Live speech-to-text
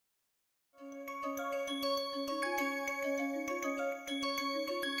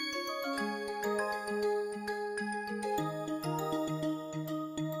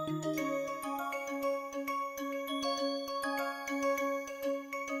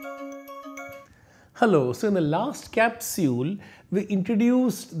Hello, so in the last capsule, we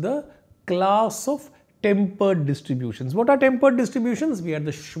introduced the class of tempered distributions. What are tempered distributions? We had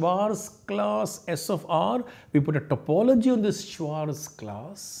the Schwarz class S of R. We put a topology on this Schwarz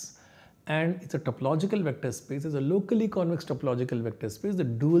class and it's a topological vector space. It's a locally convex topological vector space. The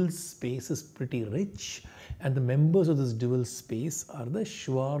dual space is pretty rich and the members of this dual space are the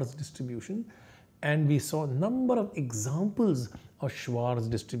Schwarz distribution. And we saw a number of examples of Schwarz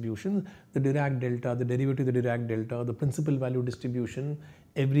distribution, the Dirac delta, the derivative of the Dirac delta, the principal value distribution,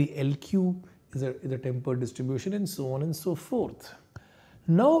 every LQ is a tempered distribution and so on and so forth.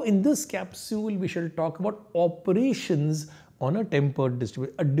 Now in this capsule we shall talk about operations on a tempered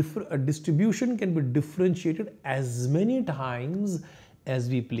distribution. A distribution can be differentiated as many times as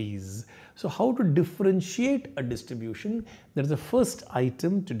we please. So how to differentiate a distribution? That is the first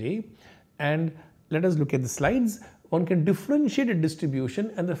item today, and let us look at the slides. One can differentiate a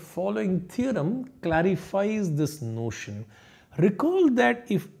distribution and the following theorem clarifies this notion. Recall that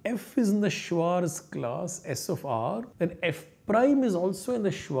if f is in the Schwarz class S of R, then f prime is also in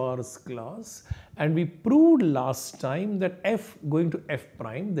the Schwarz class, and we proved last time that f going to f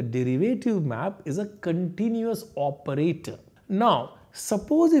prime, the derivative map is a continuous operator. Now,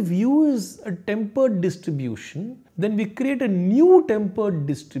 suppose if U is a tempered distribution, then we create a new tempered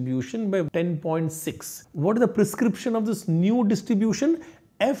distribution by 10.6. What is the prescription of this new distribution?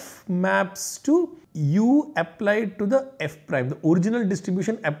 F maps to U applied to the F prime. The original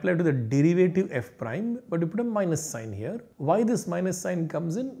distribution applied to the derivative F prime, but we put a minus sign here. Why this minus sign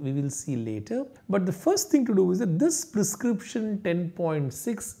comes in, we will see later. But the first thing to do is that this prescription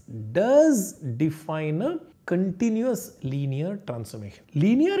 10.6 does define a continuous linear transformation.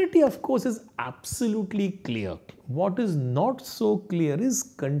 Linearity, of course, is absolutely clear. What is not so clear is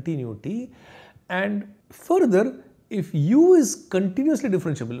continuity. And further, if U is continuously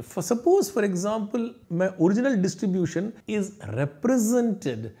differentiable, suppose for example, my original distribution is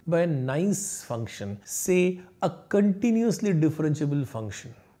represented by a nice function, say a continuously differentiable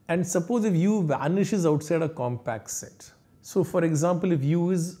function. And suppose if U vanishes outside a compact set. So for example, if U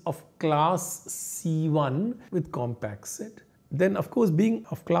is of class C1 with compact set, then of course being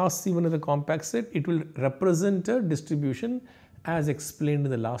of class C1 with a compact set, it will represent a distribution as explained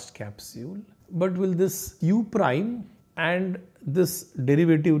in the last capsule. But will this U prime and this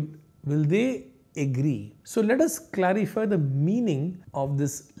derivative, will they agree? So let us clarify the meaning of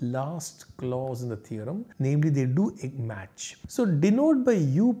this last clause in the theorem, namely they do match. So denote by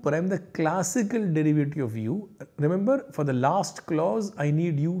U prime the classical derivative of U. Remember, for the last clause I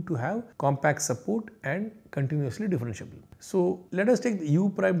need U to have compact support and continuously differentiable. So let us take the U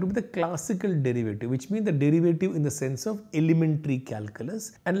prime to be the classical derivative, which means the derivative in the sense of elementary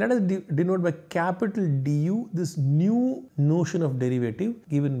calculus, and let us denote by capital Du this new notion of derivative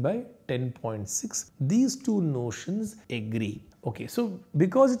given by 10.6. These two notions agree. Okay, so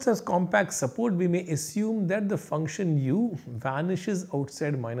because it has compact support, we may assume that the function U vanishes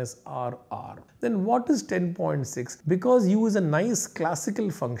outside minus RR. Then what is 10.6? Because U is a nice classical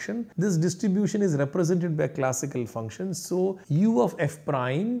function, this distribution is represented by a classical function. So U of f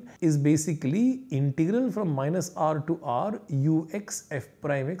prime is basically integral from minus R to R Ux f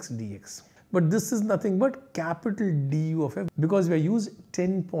prime x dx. But this is nothing but capital Du of f because we have used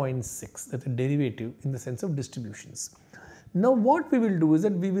 10.6, that's a derivative in the sense of distributions. Now what we will do is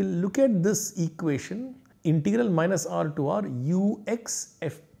that we will look at this equation, integral minus R to R Ux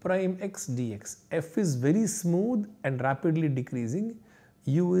f prime x dx. F is very smooth and rapidly decreasing.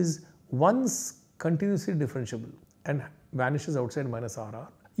 U is once continuously differentiable and vanishes outside minus RR.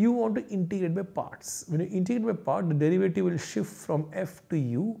 You want to integrate by parts. When you integrate by part, the derivative will shift from f to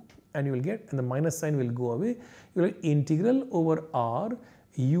U and you will get, and the minus sign will go away. You will integral over R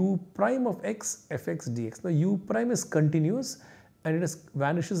U prime of x fx dx. Now U prime is continuous and it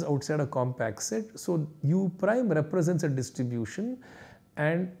vanishes outside a compact set. So U prime represents a distribution,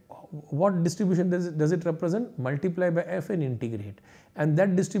 and what distribution does it represent? Multiply by f and integrate, and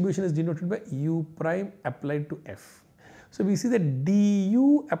that distribution is denoted by U prime applied to f. So we see that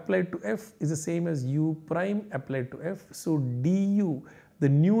du applied to f is the same as U prime applied to f. So du, the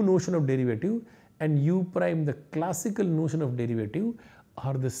new notion of derivative, and U prime, the classical notion of derivative,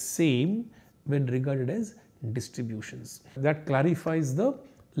 are the same when regarded as distributions. That clarifies the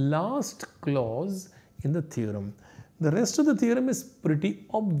last clause in the theorem. The rest of the theorem is pretty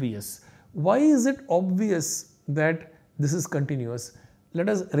obvious. Why is it obvious that this is continuous? Let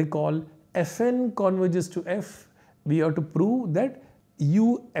us recall, Fn converges to f. We have to prove that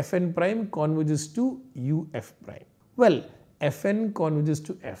U Fn prime converges to U f prime. Well, Fn converges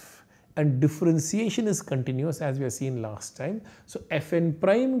to f and differentiation is continuous as we have seen last time. So Fn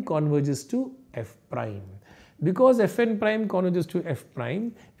prime converges to f prime. Because fn prime converges to f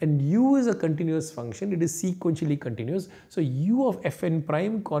prime and u is a continuous function, it is sequentially continuous. So u of fn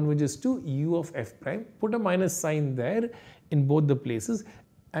prime converges to u of f prime. Put a minus sign there in both the places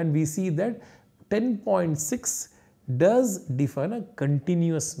and we see that 10.6 does define a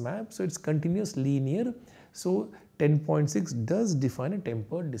continuous map. So it's continuous linear. So 10.6 does define a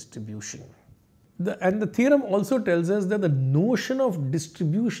tempered distribution. And the theorem also tells us that the notion of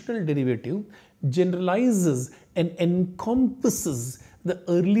distributional derivative generalizes and encompasses the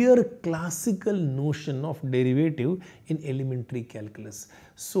earlier classical notion of derivative in elementary calculus.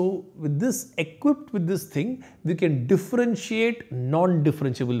 So with this, equipped with this thing, we can differentiate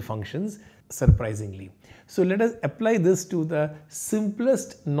non-differentiable functions surprisingly. So let us apply this to the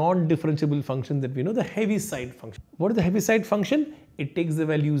simplest non-differentiable function that we know, the Heaviside function. What is the Heaviside function? It takes the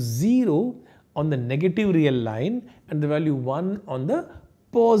value 0 on the negative real line and the value 1 on the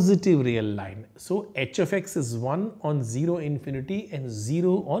positive real line. So h of x is 1 on 0 infinity and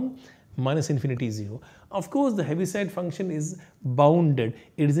 0 on minus infinity 0. Of course, the Heaviside function is bounded.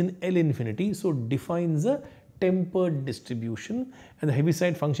 It is in L infinity, so defines a tempered distribution and the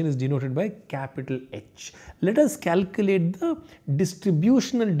Heaviside function is denoted by capital H. Let us calculate the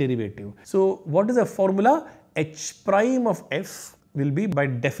distributional derivative. So what is the formula? H prime of f will be by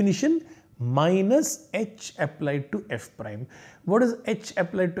definition minus h applied to f prime. What is h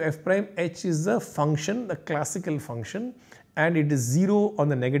applied to f prime? H is the function, the classical function, and it is 0 on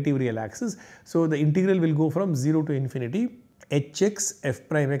the negative real axis. So the integral will go from 0 to infinity hx f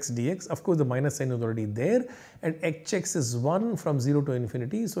prime x dx. Of course, the minus sign is already there, and hx is 1 from 0 to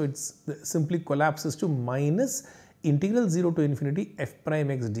infinity. So it simply collapses to minus integral 0 to infinity f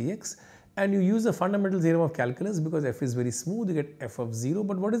prime x dx. And you use the fundamental theorem of calculus because f is very smooth, you get f of 0.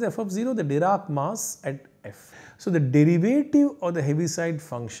 But what is f of 0? The Dirac mass at f. So the derivative of the Heaviside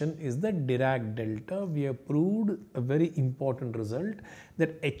function is the Dirac delta. We have proved a very important result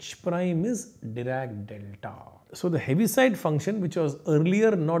that h prime is Dirac delta. So the Heaviside function, which was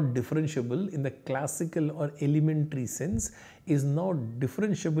earlier not differentiable in the classical or elementary sense, is now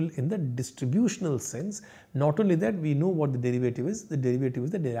differentiable in the distributional sense. Not only that, we know what the derivative is. The derivative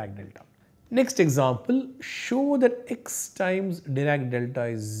is the Dirac delta. Next example, show that x times Dirac delta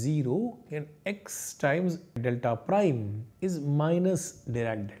is 0 and x times delta prime is minus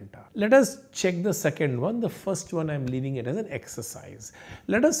Dirac delta. Let us check the second one. The first one I am leaving it as an exercise.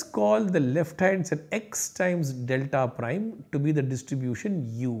 Let us call the left hand side x times delta prime to be the distribution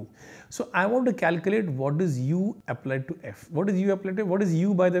u. So I want to calculate what is u applied to f. What is u applied to f? What is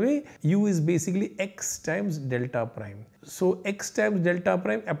u, by the way? U is basically x times delta prime. So x times delta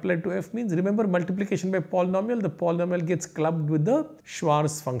prime applied to f means, remember, multiplication by polynomial. The polynomial gets clubbed with the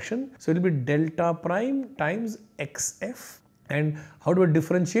Schwarz function. So it will be delta prime times xf. And how do I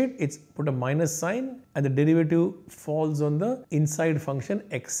differentiate? It's put a minus sign and the derivative falls on the inside function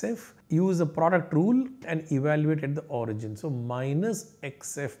xf. Use the product rule and evaluate at the origin. So minus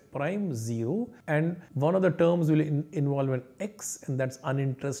xf prime 0, and one of the terms will involve an x, and that's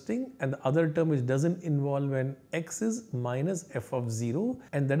uninteresting, and the other term which doesn't involve an x is minus f of 0,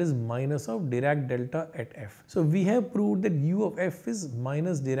 and that is minus of Dirac delta at f. So we have proved that u of f is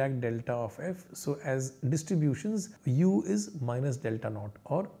minus Dirac delta of f. So as distributions, u is minus delta naught,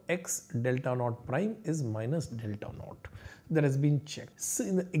 or x delta naught prime is minus delta naught. That has been checked. So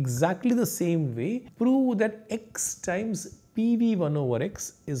in exactly the same way, prove that x times PV1 over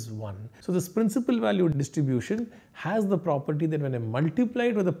x is 1. So this principal value distribution has the property that when I multiply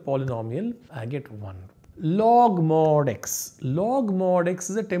it with a polynomial, I get 1. Log mod x. Log mod x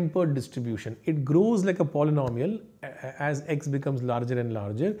is a tempered distribution. It grows like a polynomial as x becomes larger and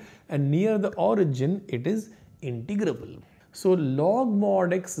larger, and near the origin it is integrable. So log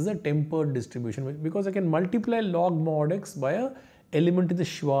mod x is a tempered distribution because I can multiply log mod x by a element in the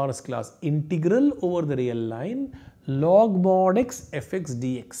Schwarz class. Integral over the real line log mod x fx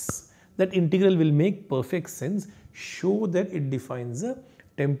dx. That integral will make perfect sense. Show that it defines a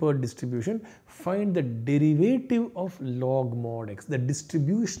tempered distribution. Find the derivative of log mod x, the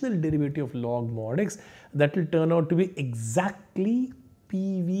distributional derivative of log mod x. That will turn out to be exactly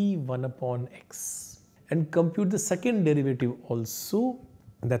PV1 upon x. And compute the second derivative also.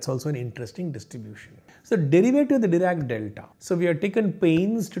 That's also an interesting distribution. So derivative of the Dirac delta. So we have taken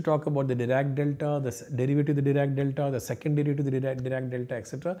pains to talk about the Dirac delta, the derivative of the Dirac delta, the second derivative of the Dirac delta,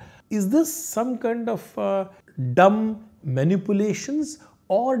 etc. Is this some kind of dumb manipulations,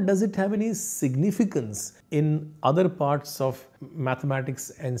 or does it have any significance in other parts of mathematics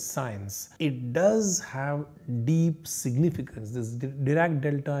and science? It does have deep significance. This Dirac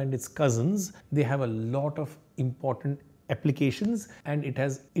delta and its cousins, they have a lot of important applications and it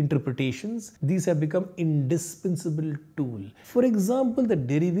has interpretations. These have become indispensable tool. For example, the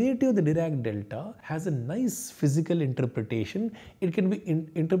derivative of the Dirac delta has a nice physical interpretation. It can be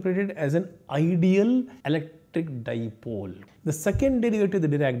interpreted as an ideal electric dipole. The second derivative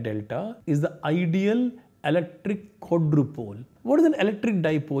of the Dirac delta is the ideal electric quadrupole. What is an electric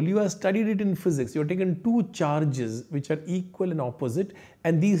dipole? You have studied it in physics. You have taken two charges which are equal and opposite,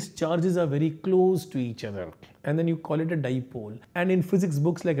 and these charges are very close to each other, and then you call it a dipole. And in physics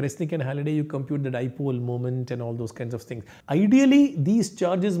books like Resnick and Halliday, you compute the dipole moment and all those kinds of things. Ideally, these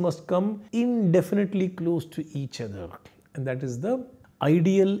charges must come indefinitely close to each other, and that is the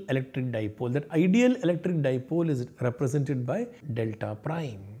ideal electric dipole. That ideal electric dipole is represented by delta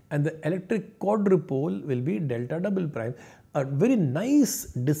prime, and the electric quadrupole will be delta double prime. A very nice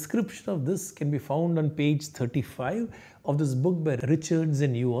description of this can be found on page 35 of this book by Richards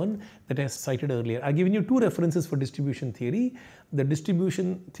and Yuan that I cited earlier. I've given you two references for distribution theory. The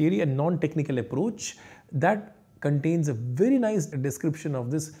distribution theory and non-technical approach that contains a very nice description of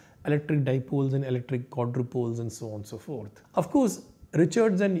this electric dipoles and electric quadrupoles and so on and so forth. Of course,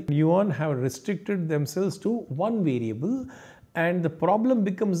 Richards and Yuan have restricted themselves to one variable, and the problem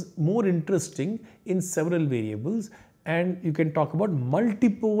becomes more interesting in several variables, and you can talk about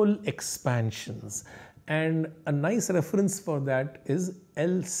multipole expansions. And a nice reference for that is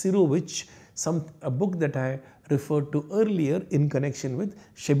L. Sirovich, a book that I referred to earlier in connection with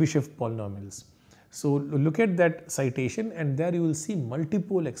Chebyshev polynomials. So look at that citation, and there you will see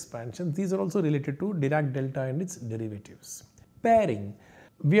multipole expansions. These are also related to Dirac delta and its derivatives. Pairing.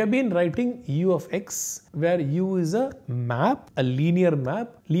 We have been writing u of x, where u is a map, a linear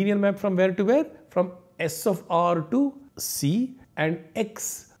map. Linear map from where to where? From S of R to C, and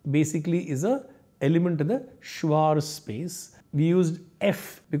x basically is a element in the Schwarz space. We used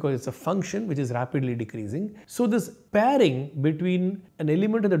f because it's a function which is rapidly decreasing. So this pairing between an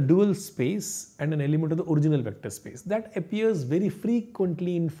element of the dual space and an element of the original vector space, that appears very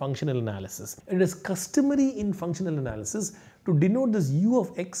frequently in functional analysis. It is customary in functional analysis to denote this u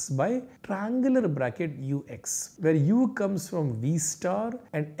of x by triangular bracket ux, where u comes from v star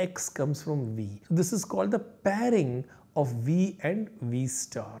and x comes from v. So this is called the pairing of v and v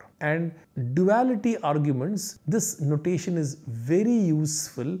star. And duality arguments, this notation is very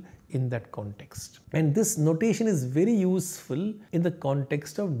useful in that context. And this notation is very useful in the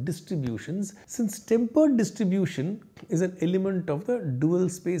context of distributions, since tempered distribution is an element of the dual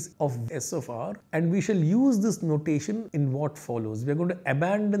space of S of R, and we shall use this notation in what follows. We are going to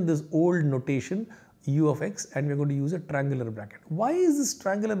abandon this old notation u of x and we are going to use a triangular bracket. Why is this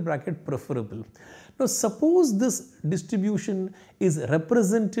triangular bracket preferable? Now suppose this distribution is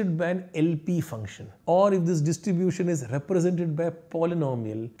represented by an LP function, or if this distribution is represented by a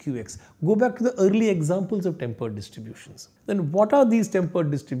polynomial Qx. Go back to the early examples of tempered distributions. Then what are these tempered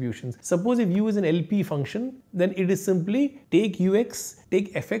distributions? Suppose if u is an LP function, then it is simply take ux,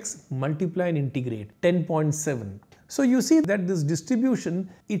 take fx, multiply and integrate. 10.7. So you see that this distribution,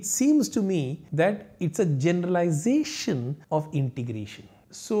 it seems to me that it's a generalization of integration.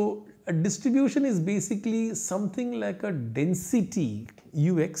 So a distribution is basically something like a density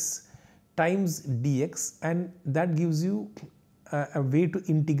ux times dx, and that gives you a way to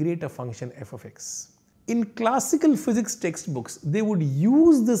integrate a function f of x. In classical physics textbooks, they would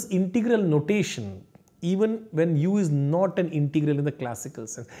use this integral notation even when u is not an integral in the classical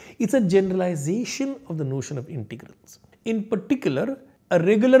sense. It's a generalization of the notion of integrals. In particular, a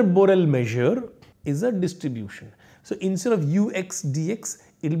regular Borel measure is a distribution. So instead of ux dx,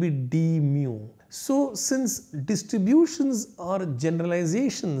 it will be d mu. So since distributions are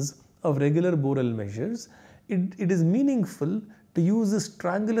generalizations of regular Borel measures, it is meaningful to use this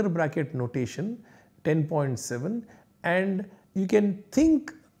triangular bracket notation 10.7, and you can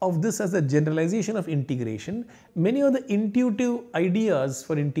think of this as a generalization of integration. Many of the intuitive ideas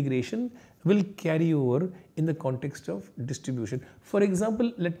for integration will carry over in the context of distribution. For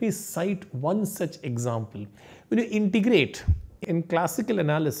example, let me cite one such example. When you integrate in classical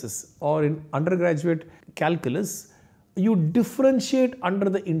analysis or in undergraduate calculus, you differentiate under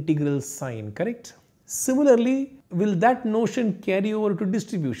the integral sign, correct? Similarly, will that notion carry over to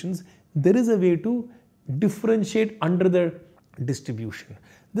distributions? There is a way to differentiate under the distribution.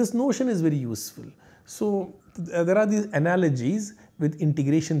 This notion is very useful. So there are these analogies with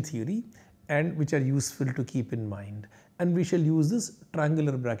integration theory and which are useful to keep in mind. And we shall use this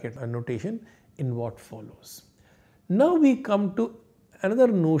triangular bracket notation in what follows. Now we come to another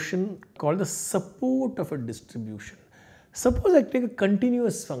notion called the support of a distribution. Suppose I take a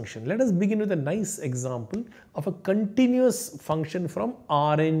continuous function. Let us begin with a nice example of a continuous function from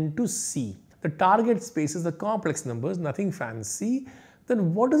Rn to C. The target space is the complex numbers, nothing fancy.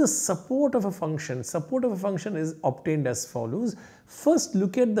 Then what is the support of a function? Support of a function is obtained as follows. First,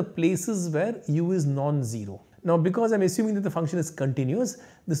 look at the places where u is non-zero. Now, because I'm assuming that the function is continuous,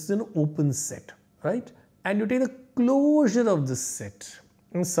 this is an open set, right? And you take the closure of this set.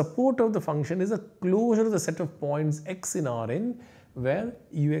 And support of the function is a closure of the set of points x in Rn where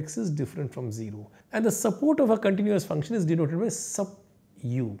ux is different from 0. And the support of a continuous function is denoted by sup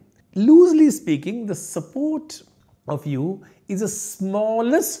u. Loosely speaking, the support of u is the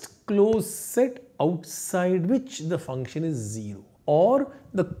smallest closed set outside which the function is 0, or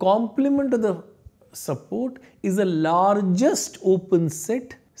the complement of the support is the largest open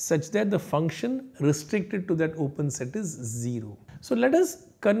set such that the function restricted to that open set is 0. So let us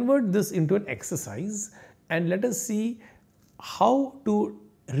convert this into an exercise and let us see how to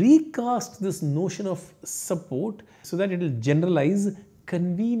recast this notion of support so that it will generalize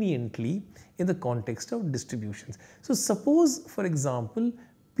conveniently in the context of distributions. So suppose, for example,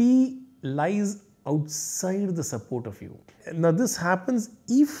 P lies outside the support of U. Now this happens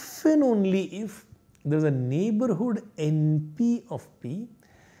if and only if there is a neighborhood NP of P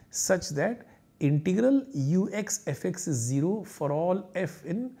such that integral ux fx is 0 for all f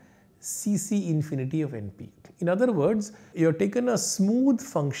in cc infinity of np. In other words, you have taken a smooth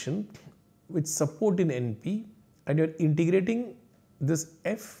function with support in np and you are integrating this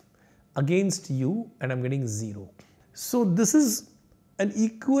f against u and I am getting 0. So this is an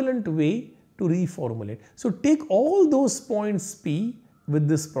equivalent way to reformulate. So take all those points P with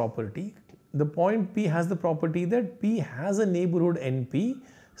this property. The point P has the property that P has a neighborhood NP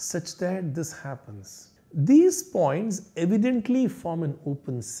such that this happens. These points evidently form an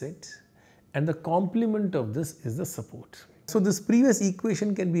open set and the complement of this is the support. So this previous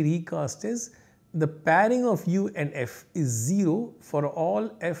equation can be recast as the pairing of U and F is 0 for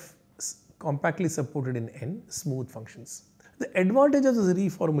all F compactly supported in N smooth functions. The advantage of this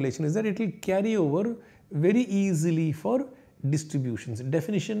reformulation is that it will carry over very easily for distributions.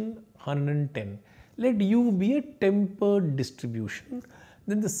 Definition 110. Let U be a tempered distribution.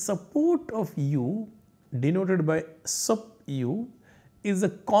 Then the support of U denoted by sup U is a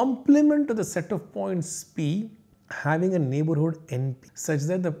complement to the set of points P having a neighborhood NP such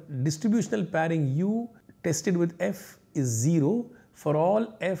that the distributional pairing U tested with F is 0 for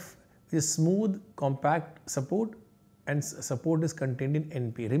all F is smooth compact support and support is contained in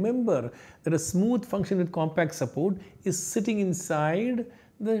NP. Remember that a smooth function with compact support is sitting inside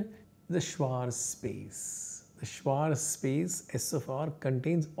the Schwarz space. The Schwarz space S of R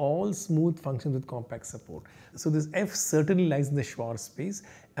contains all smooth functions with compact support. So this F certainly lies in the Schwarz space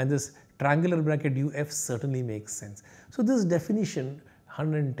and this triangular bracket UF certainly makes sense. So this definition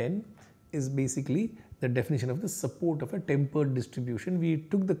 110 is basically the definition of the support of a tempered distribution. We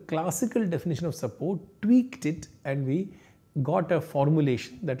took the classical definition of support, tweaked it and we got a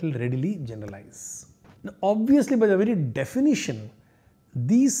formulation that will readily generalize. Now obviously by the very definition,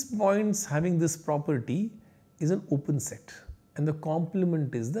 these points having this property is an open set and the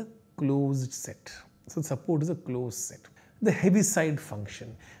complement is the closed set. So support is a closed set. The Heaviside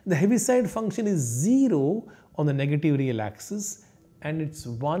function. The Heaviside function is 0 on the negative real axis and it's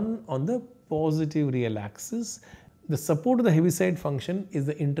 1 on the positive real axis. The support of the Heaviside function is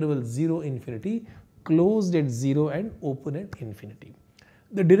the interval 0 infinity, closed at 0 and open at infinity.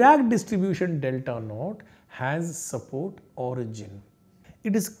 The Dirac distribution delta naught has support origin.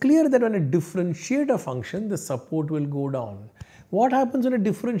 It is clear that when I differentiate a function, the support will go down. What happens when I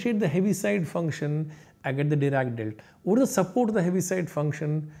differentiate the Heaviside function? I get the Dirac delta. What is the support of the Heaviside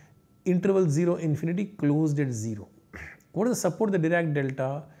function? Interval 0 infinity closed at 0. What is the support of the Dirac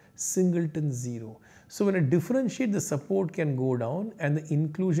delta? Singleton 0. So when I differentiate, the support can go down and the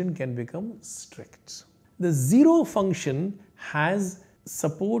inclusion can become strict. The 0 function has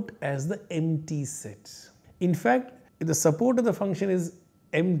support as the empty set. In fact, if the support of the function is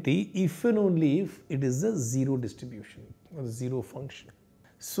empty if and only if it is a 0 distribution or the 0 function.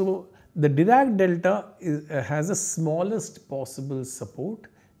 So the Dirac delta has the smallest possible support,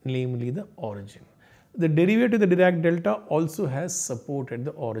 namely the origin. The derivative of the Dirac delta also has support at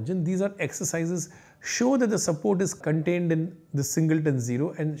the origin. These are exercises show that the support is contained in the singleton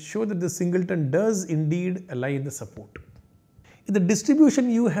 0 and show that the singleton does indeed lie in the support. If the distribution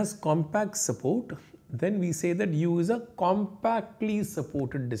U has compact support, then we say that U is a compactly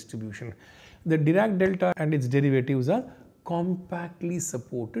supported distribution. The Dirac delta and its derivatives are compactly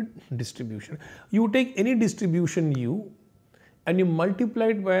supported distribution. You take any distribution U and you multiply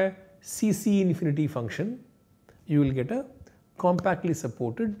it by CC infinity function, you will get a compactly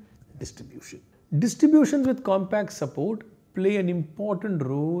supported distribution. Distributions with compact support play an important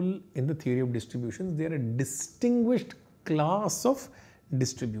role in the theory of distributions. They are a distinguished class of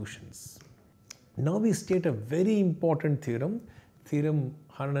distributions. Now we state a very important theorem, theorem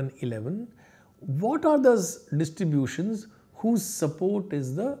 111. What are those distributions whose support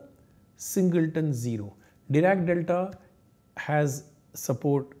is the singleton zero? Dirac delta has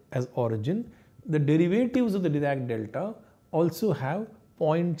support as origin. The derivatives of the Dirac delta also have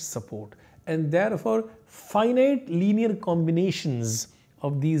point support, and therefore finite linear combinations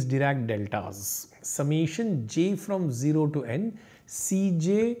of these Dirac deltas, summation j from 0 to n,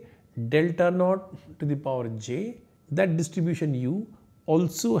 Cj delta naught to the power j, that distribution U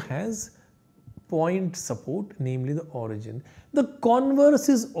also has point support, namely the origin. The converse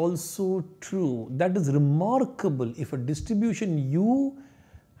is also true. That is remarkable. If a distribution U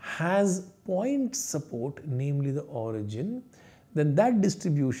has point support, namely the origin, then that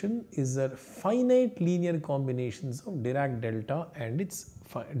distribution is a finite linear combinations of Dirac delta and its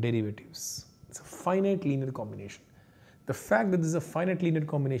derivatives. It's a finite linear combination. The fact that this is a finite linear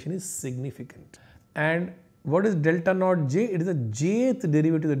combination is significant. And what is delta naught j? It is the jth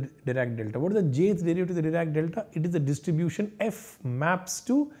derivative of the Dirac delta. What is the jth derivative of the Dirac delta? It is the distribution f maps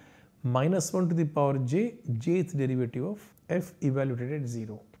to -1 to the power j, jth derivative of f evaluated at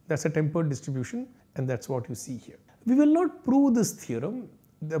 0. That's a tempered distribution, and that's what you see here. We will not prove this theorem.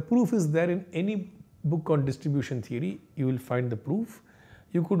 The proof is there in any book on distribution theory. You will find the proof.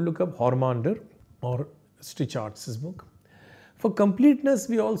 You could look up Hormander or Stichart's book. For completeness,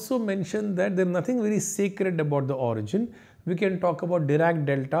 we also mentioned that there is nothing very sacred about the origin. We can talk about Dirac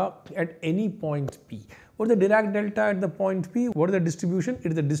delta at any point P. What is the Dirac delta at the point P? What is the distribution? It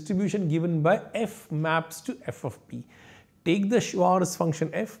is the distribution given by f maps to f of P. Take the Schwarz function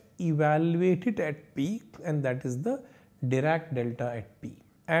f, evaluate it at P, and that is the Dirac delta at P.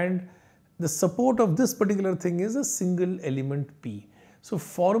 And the support of this particular thing is a single element P. So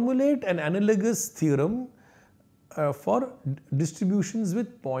formulate an analogous theorem for distributions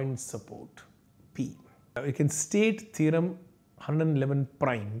with point support P. We can state theorem 111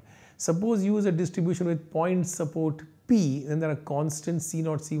 prime. Suppose U is a distribution with point support P, then there are constants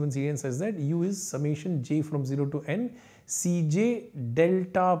C0, C1, Cn such that U is summation j from 0 to n Cj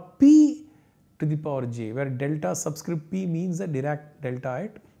delta P to the power j, where delta subscript P means the Dirac delta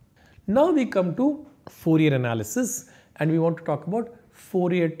at. Now we come to Fourier analysis, and we want to talk about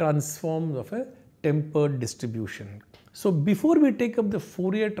Fourier transforms of a tempered distribution. So before we take up the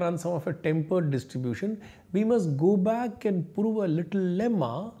Fourier transform of a tempered distribution, we must go back and prove a little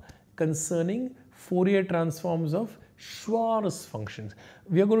lemma concerning Fourier transforms of Schwarz functions.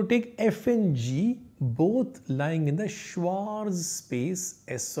 We are going to take f and g both lying in the Schwarz space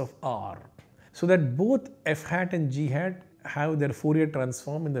S of R, so that both f hat and g hat have their Fourier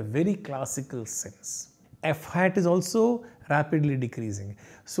transform in the very classical sense. F hat is also rapidly decreasing.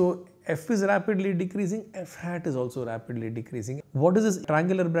 So f is rapidly decreasing, f hat is also rapidly decreasing. What is this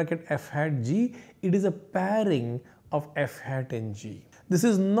triangular bracket f hat g? It is a pairing of f hat and g. This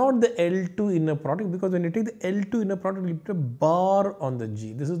is not the L2 inner product, because when you take the L2 inner product, you put a bar on the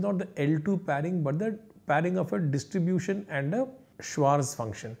g. This is not the L2 pairing, but the pairing of a distribution and a Schwarz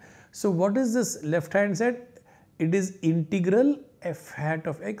function. So what is this left hand side? It is integral f hat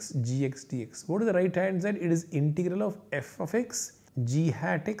of x gx dx. What is the right hand side? It is integral of f of x g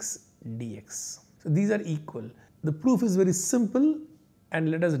hat x dx. So these are equal. The proof is very simple,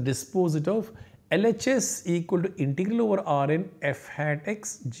 and let us dispose it of. LHS equal to integral over Rn f hat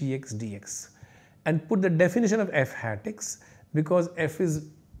x gx dx, and put the definition of f hat x, because f is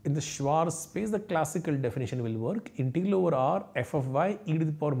in the Schwarz space, the classical definition will work. Integral over R f of y e to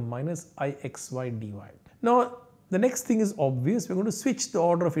the power minus I xy dy. Now the next thing is obvious. We are going to switch the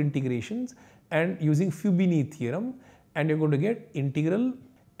order of integrations and using Fubini theorem, and you are going to get integral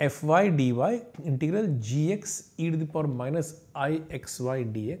fy dy integral gx e to the power minus I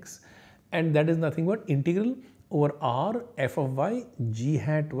xy dx, and that is nothing but integral over R f of y g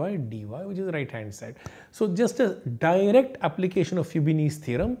hat y dy, which is the right hand side. So just a direct application of Fubini's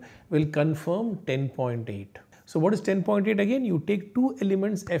theorem will confirm 10.8. So what is 10.8 again? You take two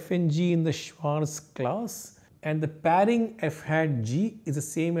elements f and g in the Schwarz class, and the pairing f hat g is the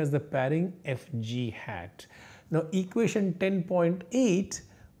same as the pairing f g hat. Now equation 10.8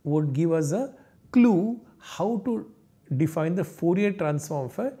 would give us a clue how to define the Fourier transform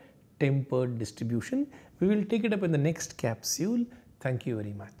of a tempered distribution. We will take it up in the next capsule. Thank you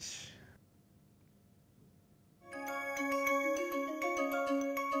very much.